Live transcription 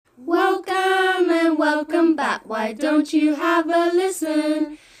welcome back. Why don't you have a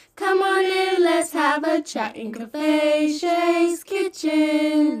listen? Come on in, let's have a chat in Cafe Shay's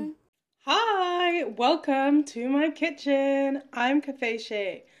kitchen. Hi, welcome to my kitchen. I'm Cafe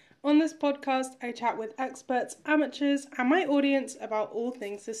Shay. On this podcast, I chat with experts, amateurs, and my audience about all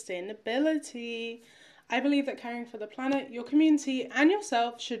things sustainability. I believe that caring for the planet, your community, and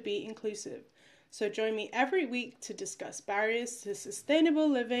yourself should be inclusive. So join me every week to discuss barriers to sustainable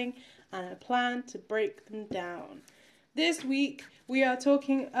living and a plan to break them down. This week, we are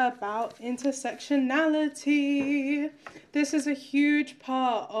talking about intersectionality. This is a huge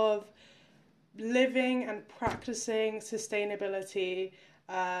part of living and practicing sustainability.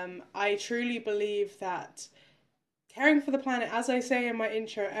 I truly believe that caring for the planet, as I say in my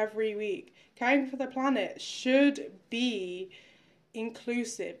intro every week, caring for the planet should be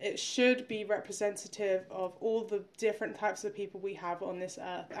inclusive. It should be representative of all the different types of people we have on this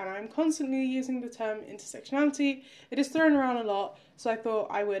earth. And I'm constantly using the term intersectionality. It is thrown around a lot, so I thought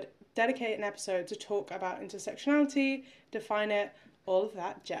I would dedicate an episode to talk about intersectionality, define it, all of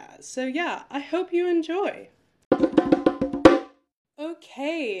that jazz. So yeah, I hope you enjoy.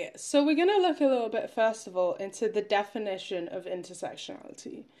 Okay, so we're going to look a little bit, first of all, into the definition of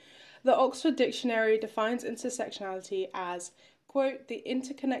intersectionality. The Oxford Dictionary defines intersectionality as, quote, the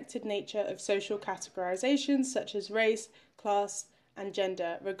interconnected nature of social categorizations such as race, class, and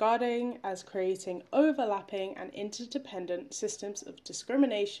gender, regarding as creating overlapping and interdependent systems of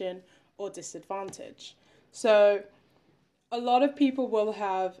discrimination or disadvantage. So, a lot of people will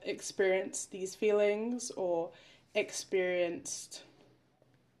have experienced these feelings or experienced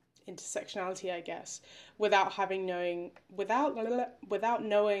intersectionality, I guess, without knowing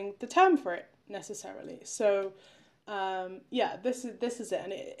the term for it necessarily. So, this is it,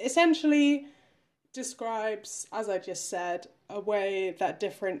 and it essentially describes, as I just said, a way that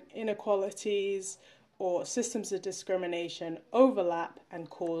different inequalities or systems of discrimination overlap and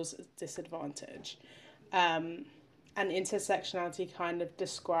cause disadvantage. And intersectionality kind of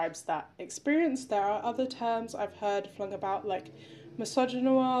describes that experience. There are other terms I've heard flung about, like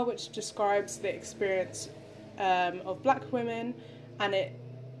misogynoir, which describes the experience of black women, and it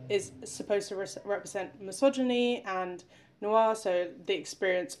is supposed to represent misogyny, and noir, so the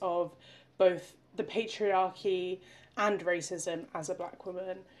experience of both the patriarchy and racism as a black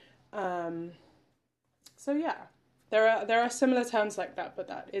woman. So yeah, there are similar terms like that, but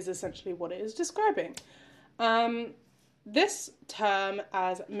that is essentially what it is describing. This term,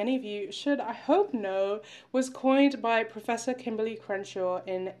 as many of you should, I hope, know, was coined by Professor Kimberly Crenshaw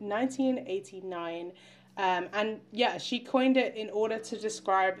in 1989. And yeah, she coined it in order to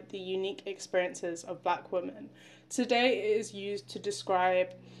describe the unique experiences of black women. Today, it is used to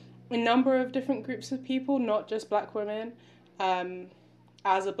describe a number of different groups of people, not just black women.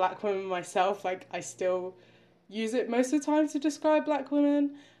 As a black woman myself, like, I still use it most of the time to describe black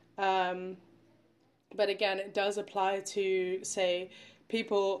women. But again, it does apply to, say,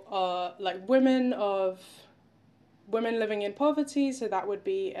 people are like women living in poverty, so that would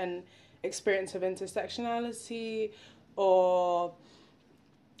be an experience of intersectionality, or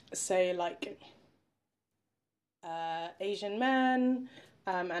say like Asian men,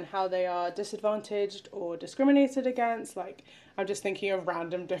 and how they are disadvantaged or discriminated against. Like, I'm just thinking of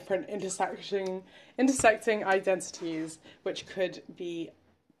random different intersecting identities, which could be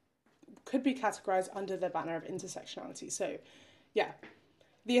categorized under the banner of intersectionality. So, yeah,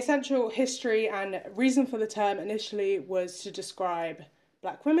 the essential history and reason for the term initially was to describe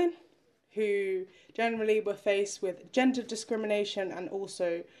black women who generally were faced with gender discrimination and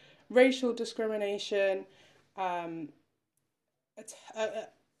also racial discrimination. A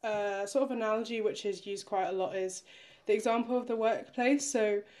sort of analogy which is used quite a lot is the example of the workplace.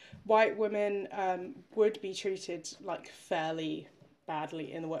 So, white women would be treated like fairly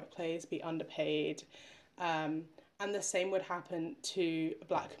badly in the workplace, be underpaid, and the same would happen to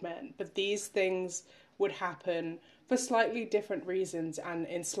black men. But these things would happen for slightly different reasons and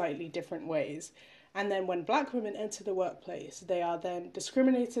in slightly different ways. And then when black women enter the workplace, they are then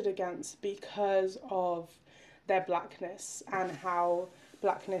discriminated against because of their blackness and how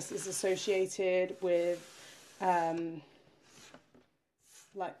blackness is associated with,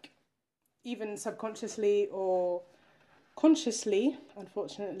 like, even subconsciously or consciously,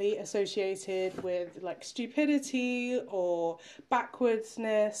 unfortunately, associated with like stupidity or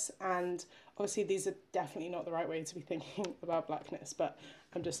backwardsness. And obviously these are definitely not the right way to be thinking about blackness, but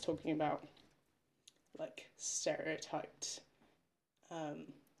I'm just talking about like stereotyped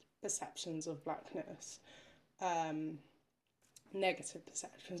perceptions of blackness, negative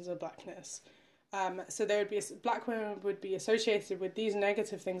perceptions of blackness. So there would be black women would be associated with these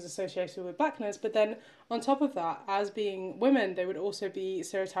negative things associated with blackness, but then on top of that, as being women, they would also be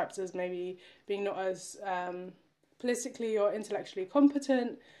stereotyped as maybe being not as politically or intellectually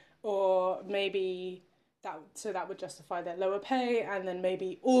competent, or maybe that would justify their lower pay, and then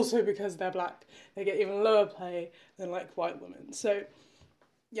maybe also because they're black, they get even lower pay than like white women. So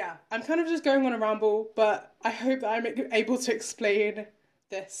yeah, I'm kind of just going on a ramble, but I hope that I'm able to explain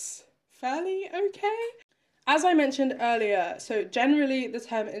this fairly okay. As I mentioned earlier, so generally the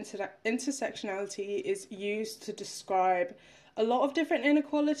term intersectionality is used to describe a lot of different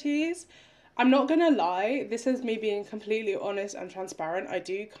inequalities. I'm not gonna lie, this is me being completely honest and transparent. I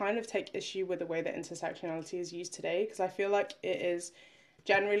do kind of take issue with the way that intersectionality is used today, because I feel like it is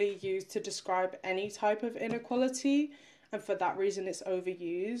generally used to describe any type of inequality, and for that reason it's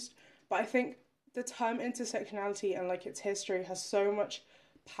overused. But I think the term intersectionality and like its history has so much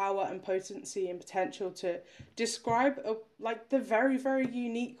power and potency and potential to describe like the very, very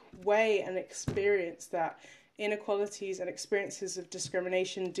unique way and experience that inequalities and experiences of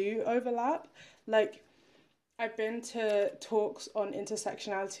discrimination do overlap. Like, I've been to talks on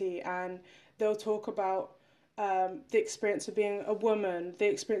intersectionality, and they'll talk about the experience of being a woman, the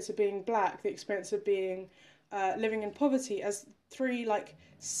experience of being black, the experience of being living in poverty as three like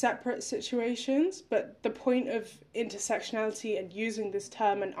separate situations. But the point of intersectionality and using this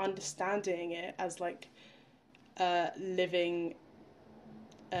term and understanding it as like a living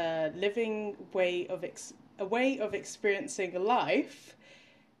way of a way of experiencing life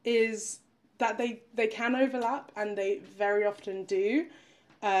is that they can overlap, and they very often do.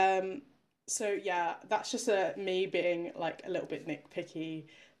 So yeah, that's just me being like a little bit nitpicky,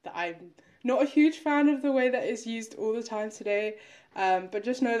 that I'm not a huge fan of the way that it's used all the time today. But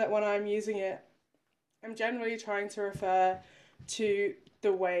just know that when I'm using it, I'm generally trying to refer to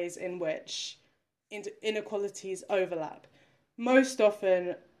the ways in which inequalities overlap. Most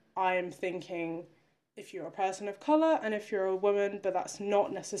often, I'm thinking if you're a person of colour and if you're a woman, but that's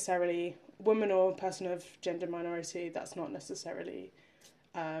not necessarily woman or person of gender minority. That's not necessarily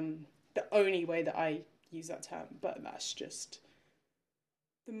the only way that I use that term, but that's just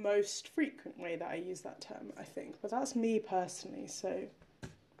the most frequent way that I use that term, I think. But that's me personally, so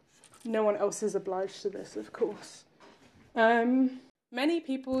no one else is obliged to this, of course. Many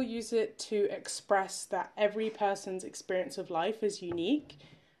people use it to express that every person's experience of life is unique,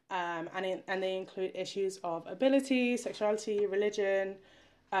 and they include issues of ability, sexuality, religion,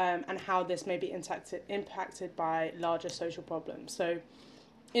 and how this may be impacted by larger social problems. So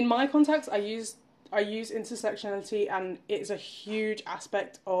in my context, I use intersectionality, and it's a huge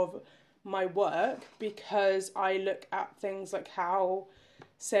aspect of my work, because I look at things like how,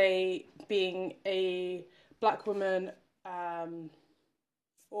 say, being a black woman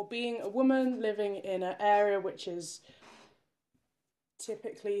or being a woman living in an area which is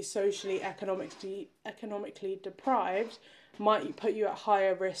typically socially, economically deprived might put you at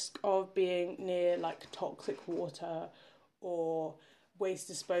higher risk of being near like toxic water or waste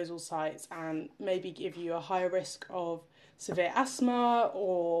disposal sites, and maybe give you a higher risk of severe asthma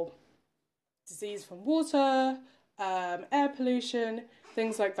or disease from water, air pollution,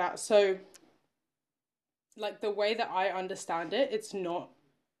 things like that. So like the way that I understand it, it's not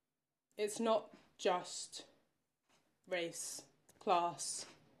just race, class,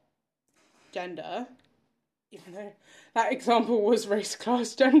 gender, even though that example was race,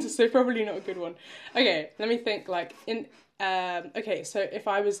 class, gender, so probably not a good one. Okay, let me think. Like okay, so if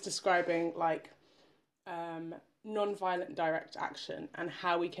I was describing like non-violent direct action and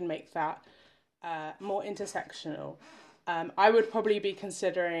how we can make that more intersectional, I would probably be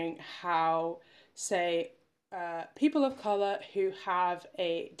considering how, say, people of colour who have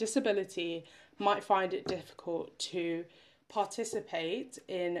a disability might find it difficult to participate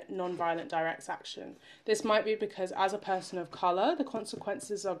in non-violent direct action. This might be because as a person of colour, the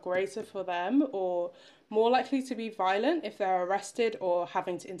consequences are greater for them, or more likely to be violent if they're arrested or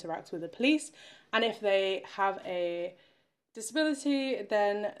having to interact with the police. And if they have a disability,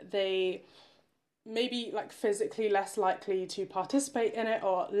 then they may be like physically less likely to participate in it,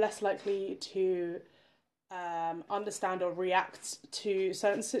 or less likely to understand or react to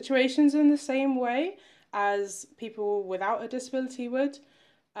certain situations in the same way as people without a disability would,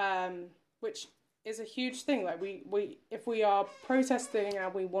 which is a huge thing. Like we if we are protesting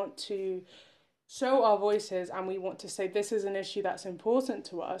and we want to show our voices and we want to say this is an issue that's important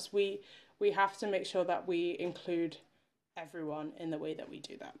to us, we have to make sure that we include everyone in the way that we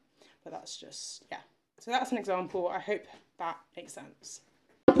do that. But that's just, yeah. So that's an example. I hope that makes sense.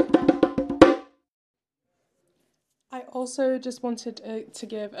 I also just wanted to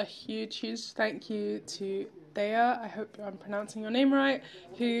give a huge thank you to Thea, I hope I'm pronouncing your name right,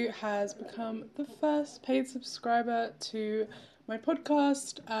 who has become the first paid subscriber to my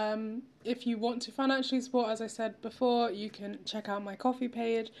podcast. If you want to financially support, as I said before, you can check out my coffee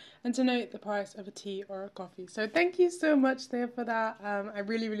page and donate the price of a tea or a coffee. So thank you so much, Thea, for that. I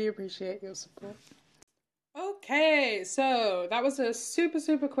really appreciate your support. Okay, so that was a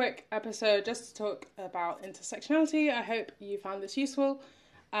super quick episode just to talk about intersectionality. I hope you found this useful.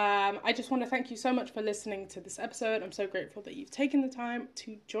 I just want to thank you so much for listening to this episode. I'm so grateful that you've taken the time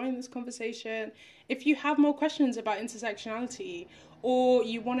to join this conversation. If you have more questions about intersectionality, or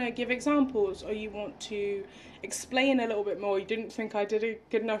you want to give examples, or you want to explain a little bit more, you didn't think I did a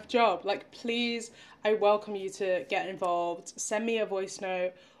good enough job, please, I welcome you to get involved. Send me a voice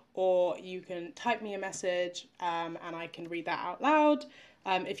note, or you can type me a message and I can read that out loud.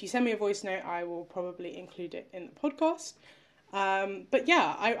 If you send me a voice note, I will probably include it in the podcast. But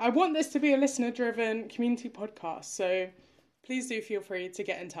yeah, I want this to be a listener-driven community podcast, so please do feel free to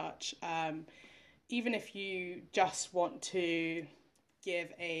get in touch. Even if you just want to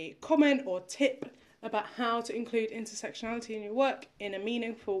give a comment or tip about how to include intersectionality in your work in a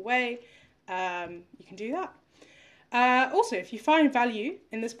meaningful way, you can do that. Also, if you find value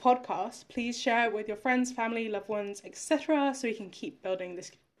in this podcast, please share it with your friends, family, loved ones, etc., so we can keep building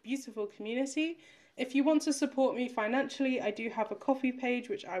this beautiful community. If you want to support me financially, I do have a coffee page,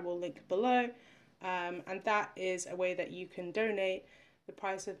 which I will link below, and that is a way that you can donate the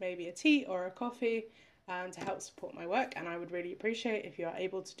price of maybe a tea or a coffee to help support my work, and I would really appreciate if you are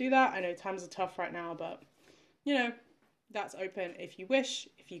able to do that. I know times are tough right now, but, that's open if you wish.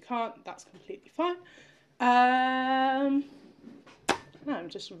 If you can't, that's completely fine. I'm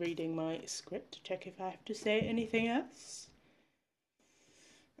just reading my script to check if I have to say anything else.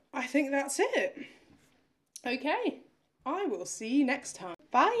 I think that's it. Okay, I will see you next time.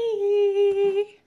 Bye!